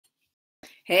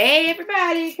Hey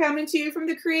everybody, coming to you from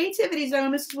the Creativity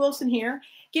Zone. Mrs. Wilson here,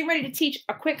 getting ready to teach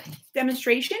a quick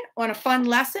demonstration on a fun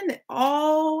lesson that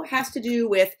all has to do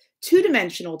with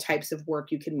two-dimensional types of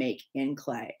work you can make in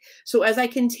clay. So as I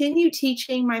continue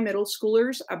teaching my middle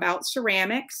schoolers about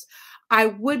ceramics, I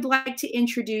would like to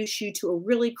introduce you to a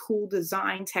really cool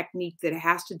design technique that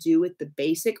has to do with the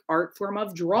basic art form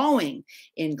of drawing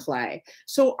in clay.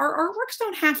 So our artworks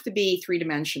don't have to be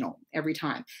three-dimensional every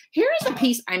time. Here is a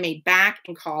piece I made back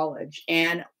in college,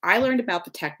 and I learned about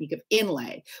the technique of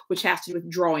inlay, which has to do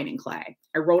with drawing in clay.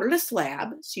 I wrote it a slab,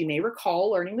 so you may recall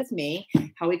learning with me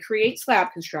how we create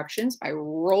slab constructions by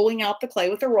rolling out the clay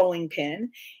with a rolling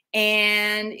pin.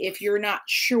 And if you're not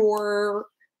sure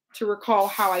to recall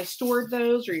how I stored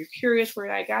those, or you're curious where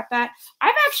I got that,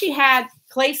 I've actually had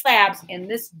clay slabs in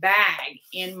this bag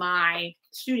in my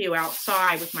studio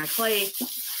outside with my clay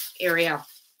area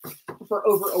for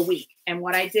over a week. And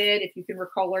what I did, if you can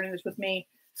recall learning this with me,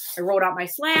 I rolled out my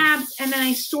slabs and then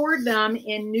I stored them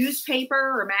in newspaper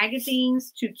or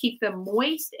magazines to keep them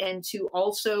moist and to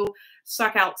also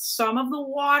suck out some of the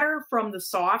water from the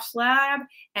soft slab.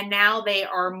 And now they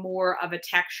are more of a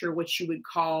texture, which you would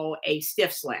call a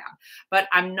stiff slab. But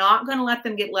I'm not going to let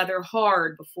them get leather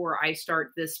hard before I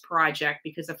start this project,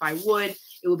 because if I would,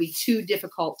 it would be too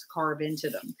difficult to carve into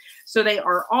them. So they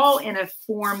are all in a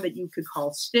form that you could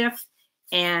call stiff.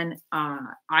 And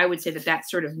I would say that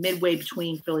that's sort of midway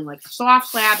between feeling like a soft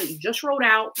slab that you just rolled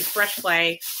out with fresh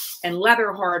clay and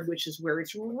leather hard, which is where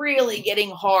it's really getting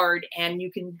hard and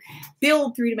you can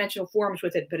build three-dimensional forms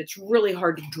with it, but it's really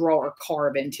hard to draw or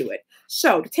carve into it.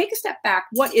 So to take a step back,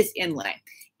 what is inlay?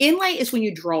 Inlay is when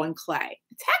you draw in clay.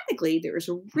 Technically, there is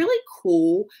a really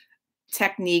cool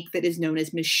technique that is known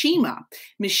as Mishima.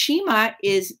 Mishima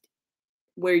is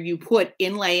where you put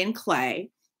inlay in clay,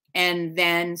 and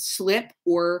then slip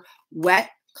or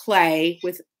wet clay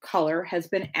with color has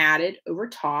been added over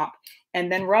top and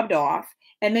then rubbed off,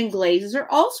 and then glazes are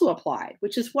also applied,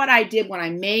 which is what I did when I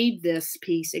made this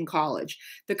piece in college.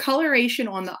 The coloration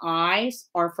on the eyes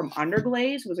are from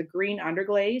underglaze, was a green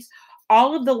underglaze.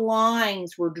 All of the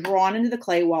lines were drawn into the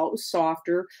clay while it was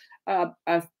softer,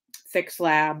 a thick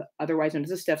slab, otherwise known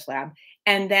as a stiff slab.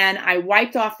 And then I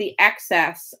wiped off the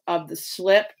excess of the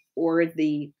slip or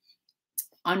the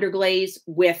underglaze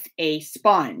with a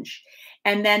sponge.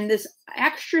 And then this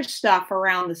extra stuff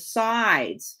around the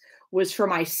sides was for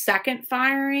my second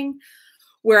firing,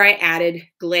 where I added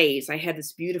glaze. I had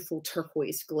this beautiful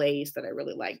turquoise glaze that I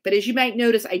really liked. But as you might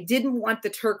notice, I didn't want the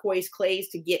turquoise glaze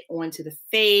to get onto the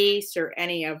face or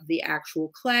any of the actual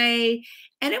clay.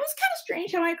 And it was kind of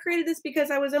strange how I created this,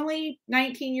 because I was only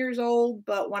 19 years old.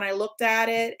 But when I looked at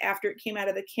it after it came out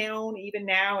of the kiln, even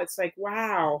now, it's like,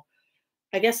 wow,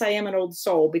 I guess I am an old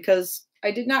soul, because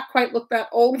I did not quite look that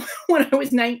old when I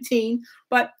was 19.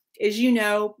 But as you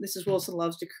know, Mrs. Wilson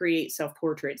loves to create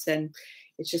self-portraits, and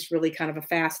it's just really kind of a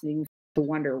fascinating to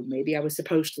wonder, maybe I was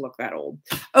supposed to look that old.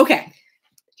 Okay,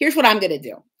 here's what I'm going to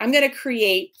do. I'm going to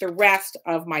create the rest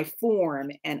of my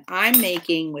form, and I'm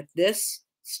making with this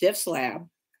stiff slab,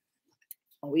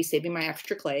 always saving my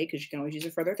extra clay because you can always use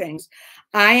it for other things.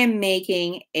 I am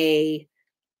making a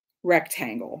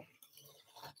rectangle.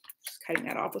 Cutting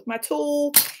that off with my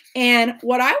tool. And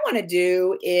what I want to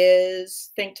do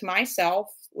is think to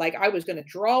myself, like I was going to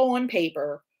draw on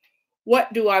paper,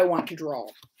 what do I want to draw?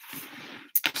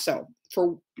 So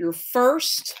for your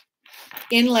first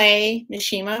inlay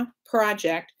Mishima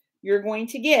project, you're going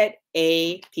to get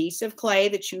a piece of clay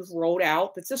that you've rolled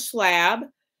out that's a slab,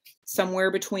 somewhere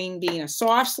between being a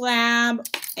soft slab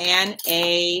and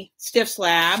a stiff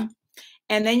slab.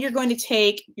 And then you're going to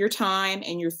take your time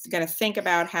and you're going to think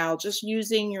about how, just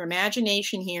using your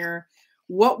imagination here,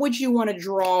 what would you want to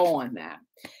draw on that?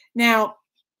 Now,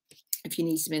 if you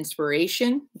need some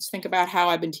inspiration, let's think about how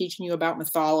I've been teaching you about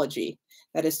mythology.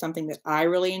 That is something that I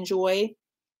really enjoy.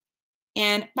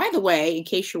 And by the way, in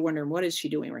case you're wondering, what is she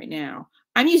doing right now?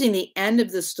 I'm using the end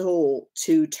of the tool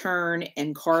to turn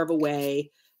and carve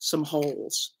away some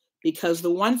holes. Because the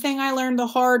one thing I learned the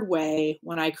hard way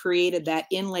when I created that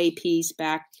inlay piece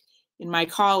back in my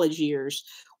college years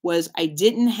was I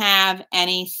didn't have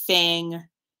anything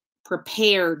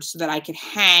prepared so that I could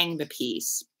hang the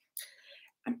piece.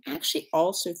 I'm actually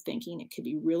also thinking it could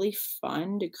be really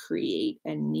fun to create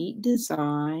a neat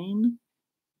design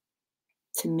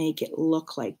to make it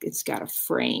look like it's got a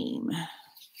frame.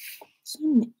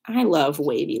 So I love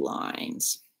wavy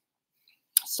lines.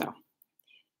 So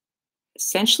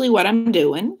essentially what I'm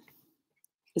doing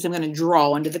is I'm going to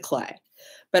draw into the clay,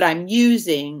 but I'm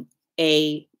using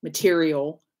a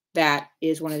material that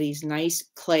is one of these nice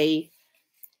clay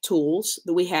tools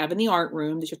that we have in the art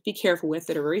room that you have to be careful with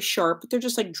that are very sharp, but they're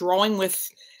just like drawing with,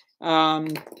 um,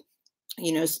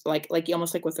 like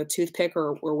almost like with a toothpick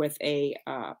or with a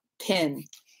pin.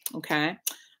 Okay.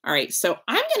 All right. So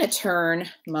I'm going to turn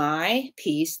my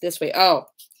piece this way. Oh,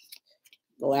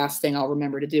 the last thing I'll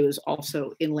remember to do is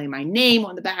also inlay my name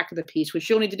on the back of the piece, which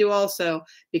you'll need to do also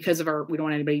because of we don't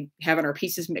want anybody having our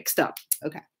pieces mixed up.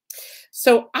 Okay.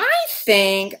 So I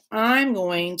think I'm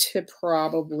going to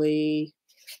probably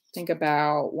think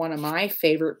about one of my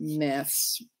favorite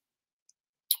myths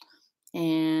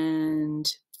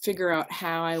and figure out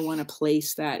how I want to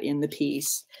place that in the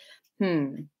piece.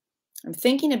 I'm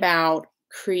thinking about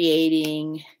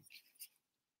creating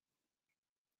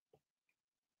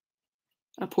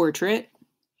a portrait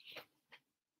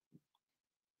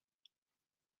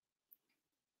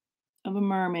of a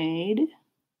mermaid.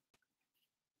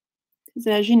 Because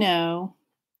as you know,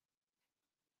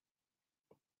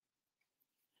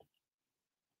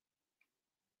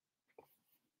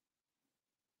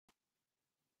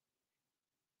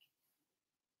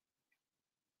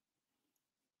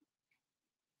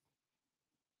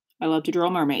 I love to draw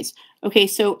mermaids. Okay,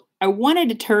 so I wanted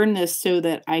to turn this so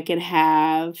that I could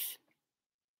have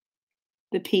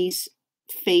the piece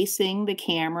facing the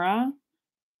camera,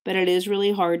 but it is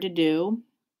really hard to do.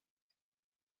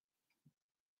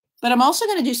 But I'm also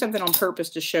going to do something on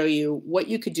purpose to show you what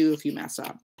you could do if you mess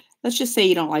up. Let's just say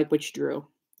you don't like what you drew.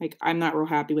 Like, I'm not real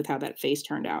happy with how that face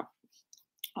turned out.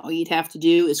 All you'd have to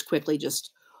do is quickly just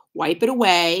wipe it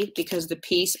away because the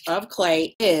piece of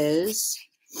clay is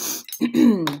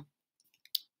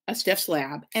a stiff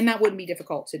slab, and that wouldn't be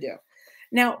difficult to do.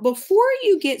 Now, before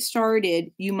you get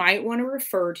started, you might want to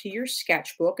refer to your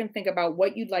sketchbook and think about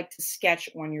what you'd like to sketch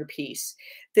on your piece.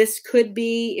 This could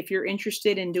be, if you're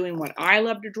interested in doing what I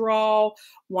love to draw,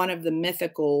 one of the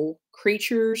mythical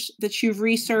creatures that you've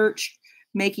researched,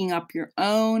 making up your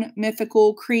own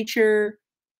mythical creature,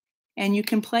 and you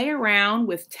can play around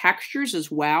with textures as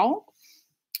well.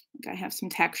 I have some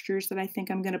textures that I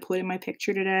think I'm going to put in my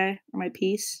picture today, or my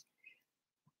piece.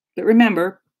 But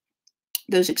remember,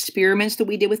 those experiments that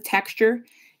we did with texture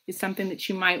is something that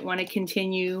you might want to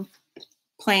continue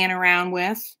playing around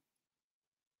with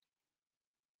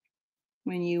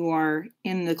when you are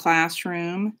in the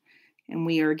classroom and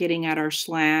we are getting at our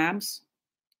slabs.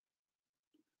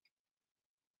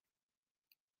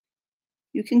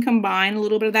 You can combine a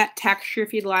little bit of that texture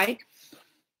if you'd like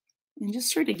and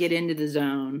just sort of get into the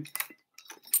zone.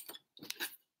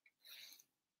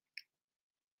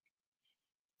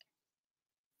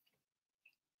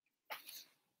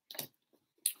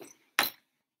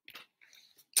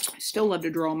 I still love to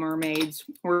draw mermaids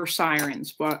or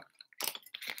sirens, but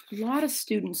a lot of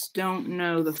students don't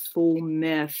know the full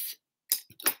myth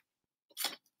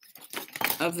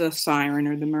of the siren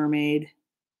or the mermaid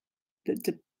that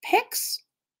depicts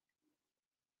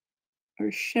or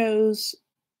shows,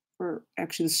 or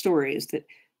actually the story is that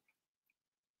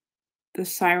the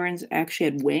sirens actually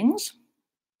had wings.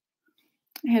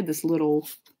 I had this little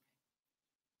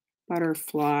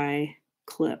butterfly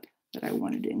clip that I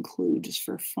wanted to include just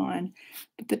for fun,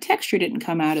 but the texture didn't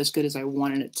come out as good as I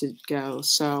wanted it to go,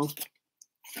 so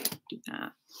do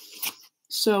that.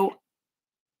 So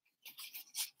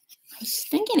I was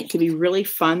thinking it could be really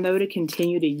fun though to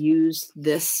continue to use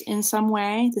this in some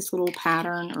way, this little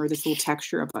pattern or this little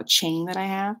texture of a chain that I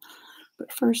have.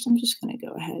 But first I'm just going to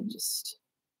go ahead and just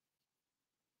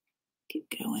get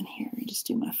going here and just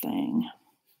do my thing.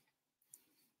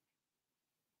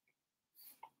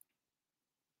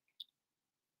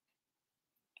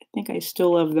 I think I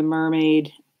still love the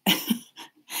mermaid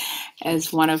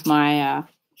as one of my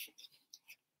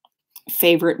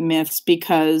favorite myths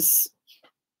because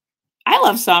I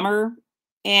love summer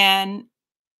and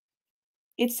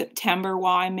it's September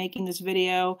while I'm making this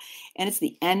video, and it's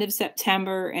the end of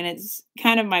September, and it's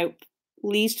kind of my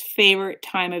least favorite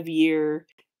time of year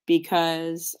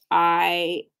because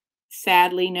I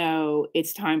sadly know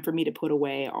it's time for me to put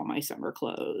away all my summer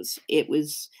clothes.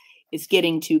 It's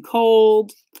getting too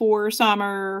cold for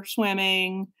summer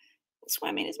swimming.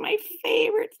 Swimming is my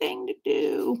favorite thing to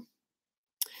do.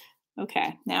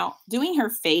 Okay, now doing her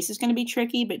face is going to be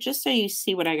tricky, but just so you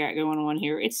see what I got going on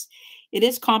here, it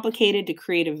is complicated to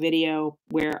create a video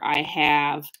where I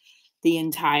have the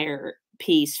entire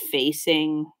piece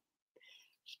facing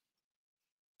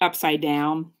upside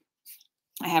down.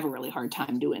 I have a really hard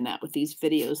time doing that with these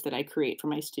videos that I create for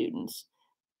my students,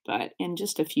 but in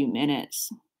just a few minutes,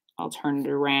 I'll turn it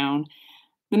around.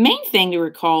 The main thing to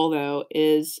recall, though,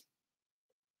 is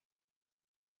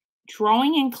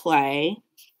drawing in clay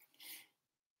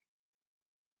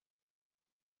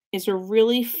is a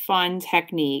really fun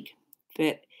technique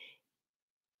that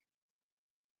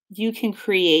you can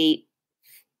create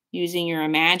using your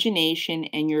imagination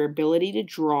and your ability to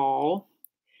draw.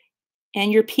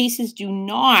 And your pieces do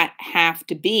not have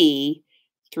to be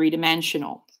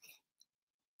three-dimensional.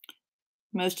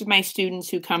 Most of my students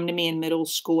who come to me in middle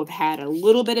school have had a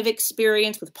little bit of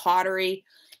experience with pottery.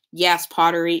 Yes,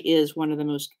 pottery is one of the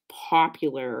most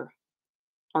popular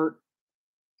art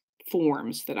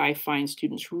forms that I find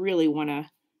students really want to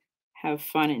have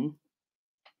fun and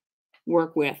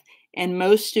work with. And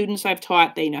most students I've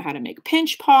taught, they know how to make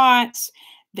pinch pots.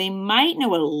 They might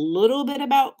know a little bit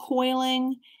about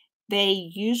coiling. They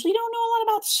usually don't know a lot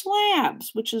about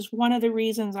slabs, which is one of the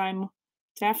reasons I'm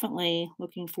definitely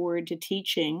looking forward to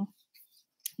teaching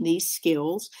these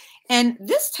skills. And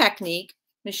this technique,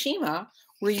 Mishima,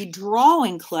 where you draw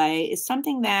in clay, is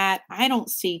something that I don't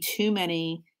see too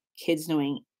many kids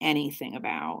knowing anything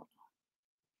about.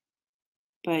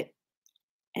 But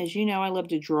as you know, I love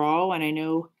to draw, and I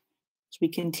know as we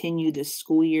continue this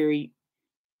school year,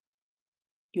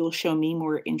 you'll show me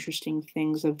more interesting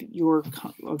things of your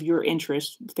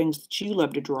interest, things that you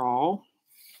love to draw.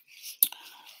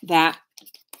 That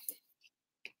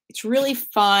it's really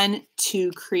fun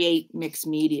to create mixed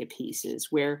media pieces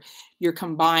where you're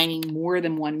combining more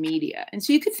than one media. And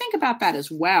so you could think about that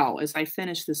as well as I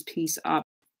finish this piece up,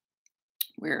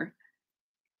 where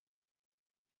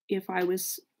if I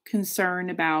was concerned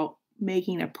about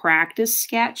making a practice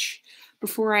sketch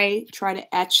before I try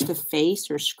to etch the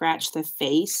face or scratch the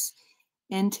face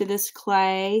into this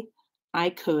clay, I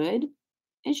could.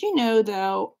 As you know,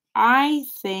 though, I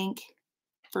think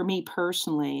for me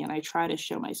personally, and I try to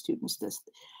show my students this,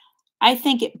 I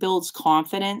think it builds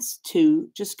confidence to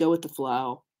just go with the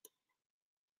flow.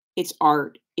 It's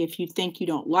art. If you think you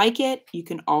don't like it, you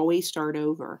can always start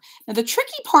over. Now, the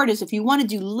tricky part is if you want to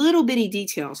do little bitty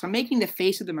details. I'm making the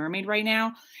face of the mermaid right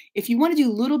now. If you want to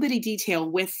do little bitty detail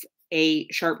with a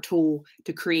sharp tool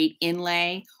to create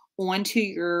inlay onto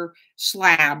your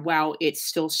slab while it's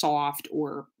still soft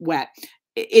or wet,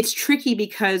 it's tricky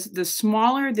because the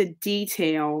smaller the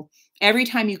detail, every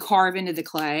time you carve into the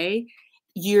clay,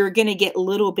 you're going to get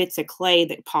little bits of clay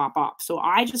that pop up. So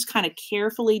I just kind of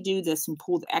carefully do this and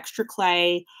pull the extra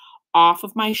clay off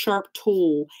of my sharp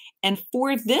tool. And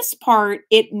for this part,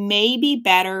 it may be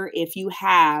better if you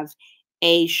have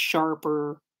a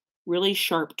sharper, really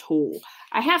sharp tool.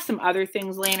 I have some other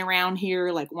things laying around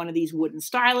here, like one of these wooden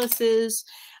styluses,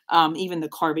 even the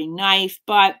carving knife,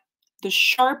 but the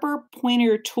sharper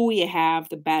pointer tool you have,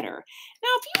 the better. Now,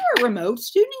 if you were a remote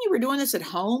student and you were doing this at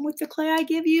home with the clay I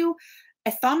give you,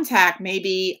 a thumbtack may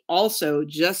be also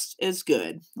just as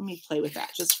good. Let me play with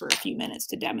that just for a few minutes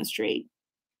to demonstrate,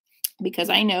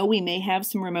 because I know we may have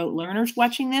some remote learners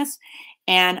watching this.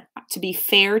 And to be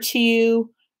fair to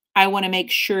you, I want to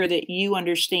make sure that you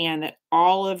understand that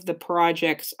all of the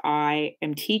projects I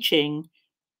am teaching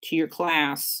to your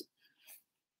class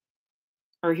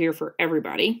are here for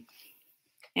everybody.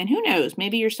 And who knows,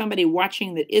 maybe you're somebody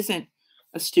watching that isn't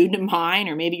a student of mine,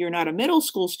 or maybe you're not a middle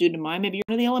school student of mine. Maybe you're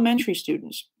one of the elementary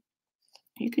students.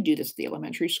 You could do this at the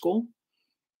elementary school.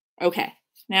 Okay.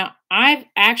 Now, I've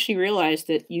actually realized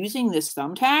that using this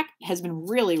thumbtack has been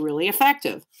really, really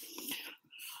effective.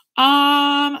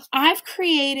 I've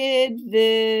created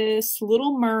this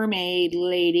little mermaid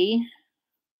lady,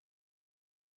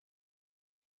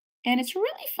 and it's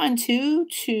really fun too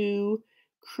to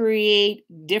create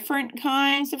different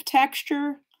kinds of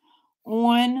texture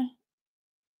on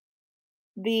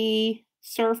the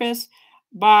surface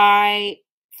by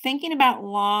thinking about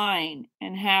line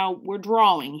and how we're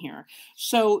drawing here.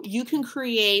 So you can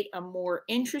create a more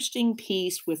interesting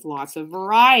piece with lots of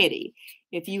variety.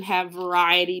 If you have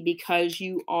variety because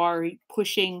you are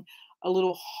pushing a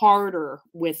little harder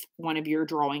with one of your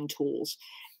drawing tools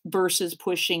versus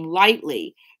pushing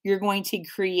lightly, you're going to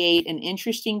create an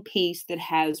interesting piece that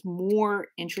has more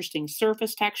interesting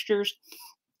surface textures.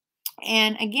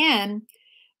 And again,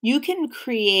 you can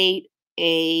create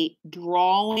a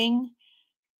drawing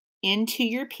into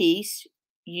your piece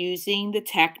using the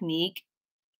technique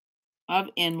of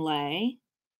inlay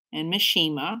and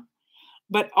Mishima,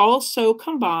 but also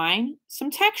combine some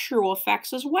textural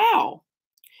effects as well.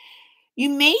 You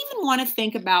may even want to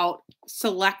think about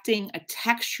selecting a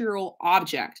textural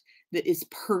object that is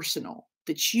personal,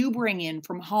 that you bring in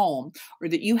from home or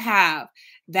that you have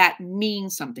that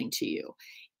means something to you.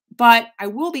 But I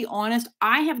will be honest,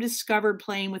 I have discovered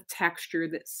playing with texture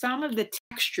that some of the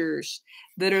textures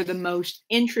that are the most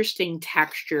interesting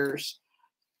textures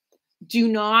do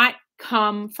not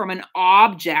come from an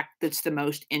object that's the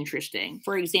most interesting.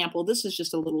 For example, this is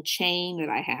just a little chain that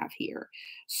I have here.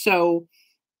 So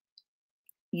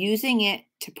using it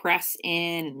to press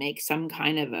in and make some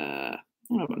kind of a,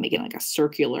 I'm making like a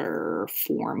circular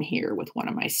form here with one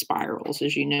of my spirals.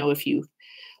 As you know, if you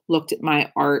looked at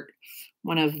my art,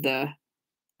 one of the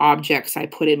objects I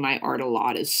put in my art a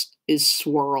lot is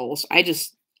swirls. I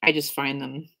just find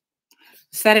them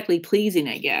aesthetically pleasing,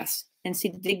 I guess. And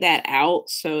see, to dig that out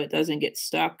so it doesn't get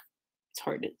stuck. It's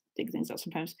hard to dig things out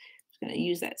sometimes. I'm going to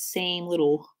use that same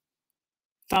little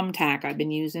thumbtack I've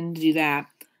been using to do that.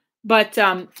 But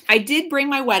I did bring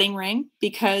my wedding ring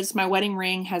because my wedding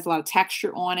ring has a lot of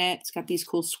texture on it. It's got these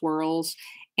cool swirls.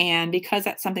 And because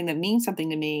that's something that means something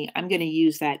to me, I'm going to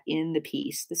use that in the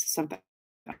piece. This is something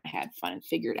I had fun and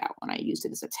figured out when I used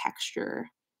it as a texture.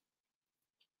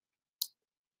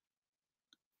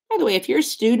 By the way, if you're a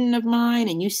student of mine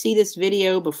and you see this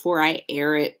video before I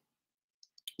air it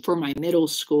for my middle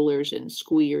schoolers in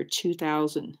school year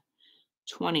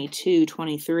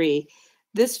 2022-23,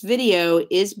 this video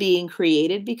is being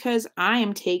created because I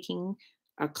am taking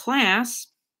a class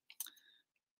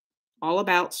all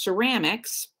about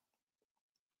ceramics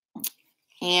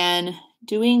and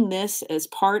doing this as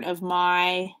part of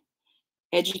my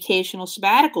educational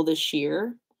sabbatical this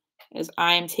year, as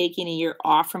I am taking a year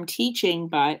off from teaching,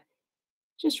 but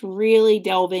just really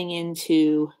delving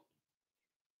into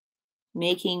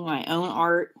making my own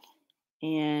art.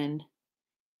 And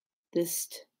this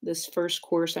first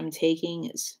course I'm taking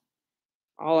is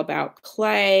all about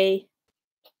clay.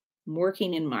 I'm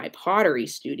working in my pottery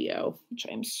studio, which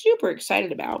I'm super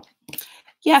excited about.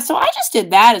 Yeah, so I just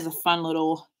did that as a fun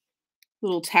little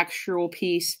textural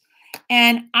piece.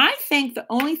 And I think the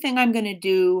only thing I'm going to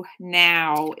do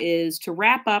now is to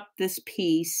wrap up this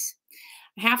piece.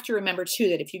 I have to remember too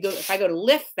that if I go to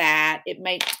lift that, it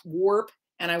might warp,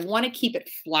 and I want to keep it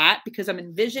flat because I'm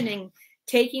envisioning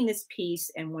taking this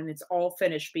piece and when it's all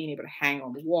finished, being able to hang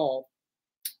on the wall.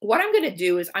 What I'm going to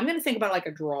do is I'm going to think about like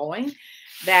a drawing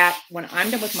that when I'm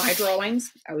done with my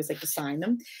drawings, I always like to sign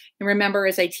them. And remember,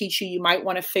 as I teach you, you might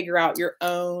want to figure out your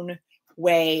own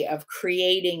way of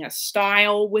creating a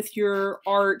style with your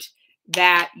art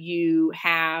that you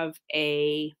have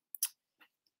I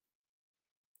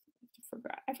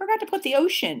forgot to put the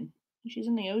ocean. She's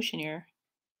in the ocean here.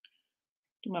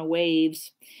 Do my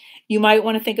waves. You might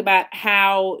want to think about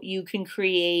how you can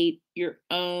create your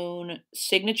own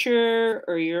signature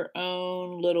or your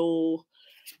own little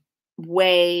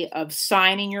way of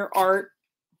signing your art.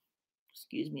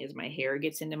 Excuse me as my hair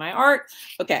gets into my art.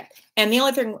 Okay. And the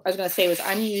only thing I was going to say was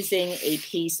I'm using a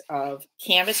piece of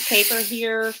canvas paper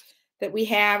here that we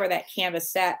have, or that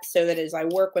canvas set, so that as I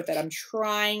work with it, I'm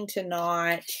trying to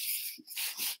not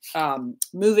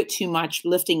move it too much,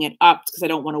 lifting it up because I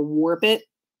don't want to warp it.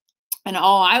 And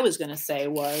all I was going to say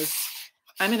was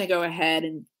I'm going to go ahead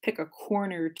and pick a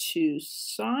corner to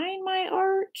sign my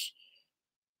art.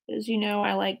 As you know,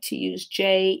 I like to use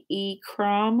J.E.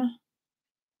 Crum.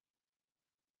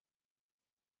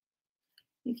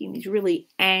 Making these really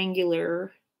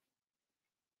angular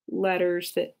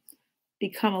letters that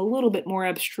become a little bit more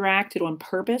abstracted on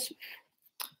purpose.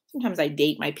 Sometimes I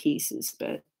date my pieces,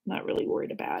 but not really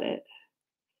worried about it.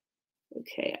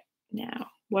 Okay, now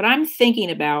what I'm thinking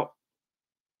about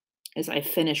as I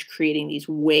finish creating these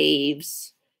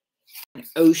waves, an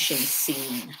ocean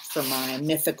scene for my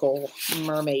mythical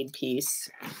mermaid piece,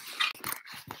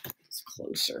 it's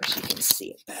closer so you can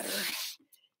see it better,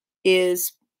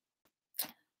 is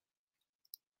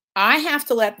I have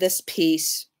to let this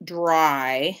piece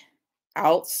dry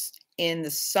out in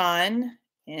the sun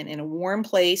and in a warm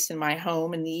place in my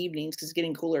home in the evenings, because it's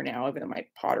getting cooler now, even though my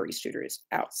pottery studio is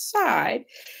outside.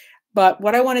 But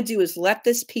what I want to do is let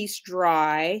this piece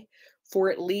dry for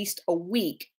at least a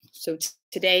week. So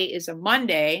today is a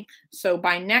Monday. So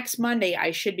by next Monday,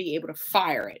 I should be able to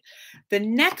fire it. The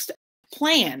next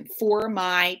plan for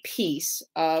my piece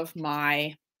of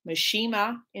my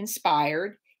Mishima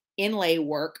inspired inlay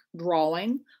work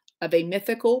drawing of a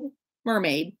mythical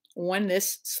mermaid on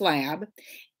this slab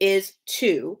is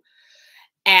to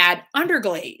add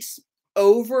underglaze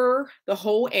over the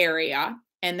whole area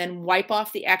and then wipe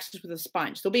off the excess with a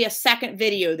sponge. There'll be a second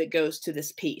video that goes to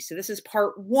this piece. So this is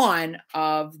part one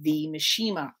of the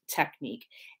Mishima technique.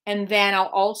 And then I'll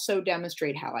also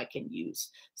demonstrate how I can use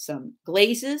some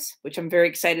glazes, which I'm very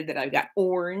excited that I've got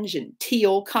orange and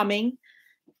teal coming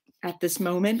at this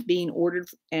moment being ordered.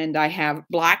 And I have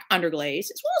black underglaze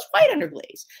as well as white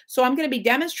underglaze. So I'm going to be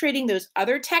demonstrating those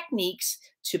other techniques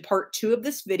to part two of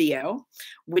this video,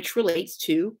 which relates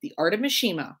to the art of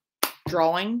Mishima,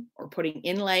 drawing or putting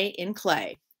inlay in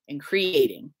clay and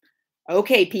creating.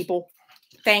 Okay, people,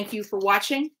 thank you for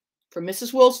watching. From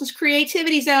Mrs. Wilson's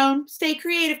Creativity Zone, stay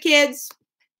creative, kids.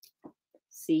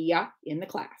 See ya in the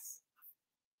class.